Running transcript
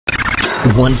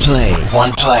One play,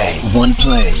 one play, one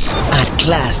play. Add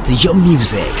class to your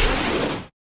music.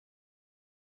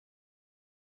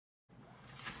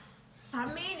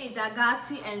 Samini,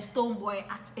 Dagati, and Stonebwoy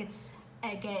at it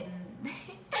again.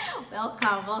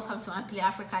 welcome to One Play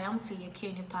Africa. I'm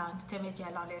T.A.K.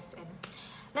 Journalist, and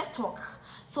let's talk.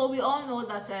 So we all know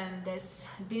that there's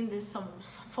been some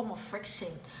form of friction.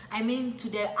 I mean, to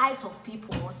the eyes of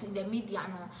people, to the media,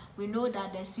 we know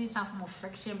that there's been some form of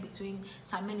friction between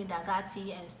Samini,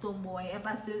 Dagati, and Stonebwoy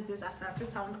ever since this Assassin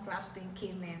Sound class thing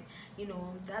came in. You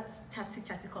know, that's chatty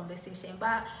conversation.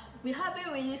 But we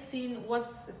haven't really seen what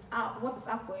is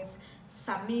up with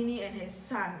Samini and his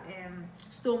son,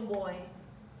 Stonebwoy.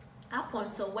 Up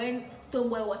until when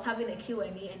Stonebwoy was having a Q&A,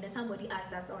 and then somebody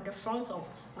asked us on the front of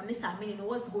this Samini,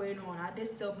 what's going on? Are they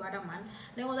still brother man?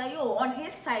 They was like, yo, on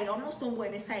his side, on no Stonebwoy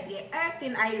on his side, yeah,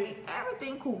 everything irate,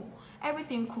 everything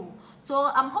cool.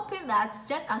 So I'm hoping that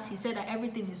just as he said that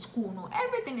everything is cool, no,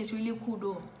 everything is really cool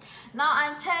though. Now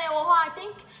I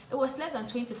think it was less than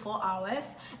 24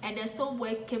 hours, and then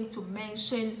Stonebwoy came to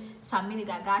mention Samini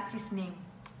Dagati's name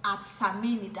at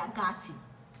Samini Dagati.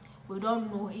 We don't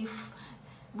know if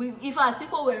our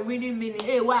people were really meaning,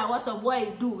 hey, why, what's up, what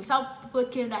you do? Some people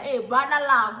came that, hey, brother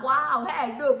love, wow,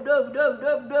 hey,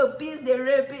 dope, peace, they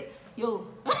rape it. Yo.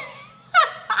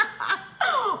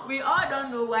 We all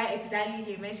don't know why exactly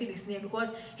he mentioned his name, because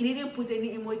he didn't put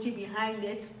any emoji behind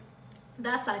it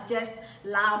that suggests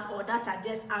love, or that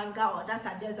suggests anger, or that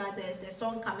suggests that there's a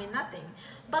song coming, nothing.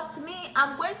 But to me,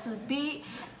 I'm going to be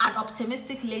an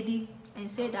optimistic lady and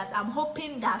say that I'm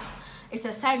hoping that it's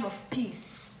a sign of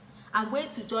peace. I'm going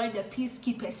to join the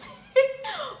peacekeepers,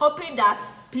 hoping that,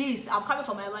 please, I'm coming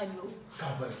for my man, yo.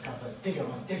 Take your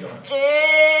one. Take your one.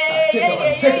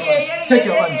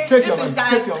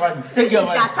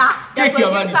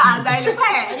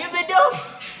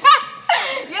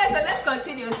 Yeah, so let's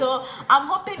continue. So I'm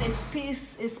hoping it's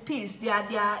peace. They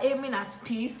are aiming at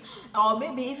peace, or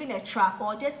maybe even a track,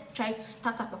 or just try to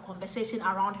start up a conversation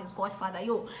around his godfather.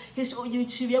 Yo, you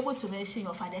should be able to mention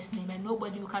your father's name, and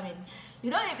nobody will come in. You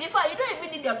don't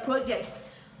even need a project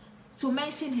to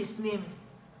mention his name.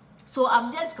 So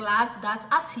I'm just glad that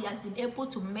as he has been able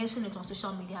to mention it on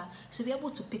social media, he should be able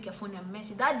to pick a phone and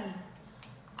mention, Daddy,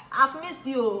 I've missed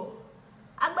you.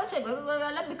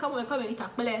 Let me come and eat a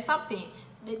play something.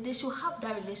 They should have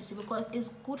that relationship, because it's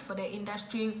good for the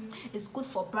industry, it's good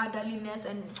for brotherliness,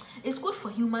 and it's good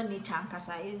for human nature.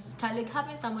 It's like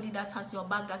having somebody that has your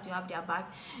back, that you have their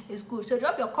back, is good. So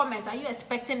drop your comments. Are you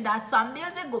expecting that some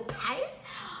music go pie?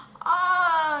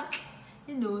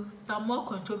 You know, some more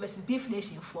controversies. Beef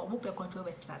Nation for more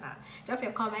controversies. Drop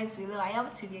your comments below. I am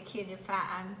T.A.K.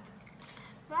 and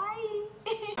bye.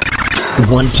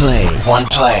 One play, one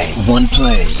play, one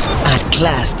play. Add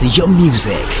class to your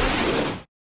music.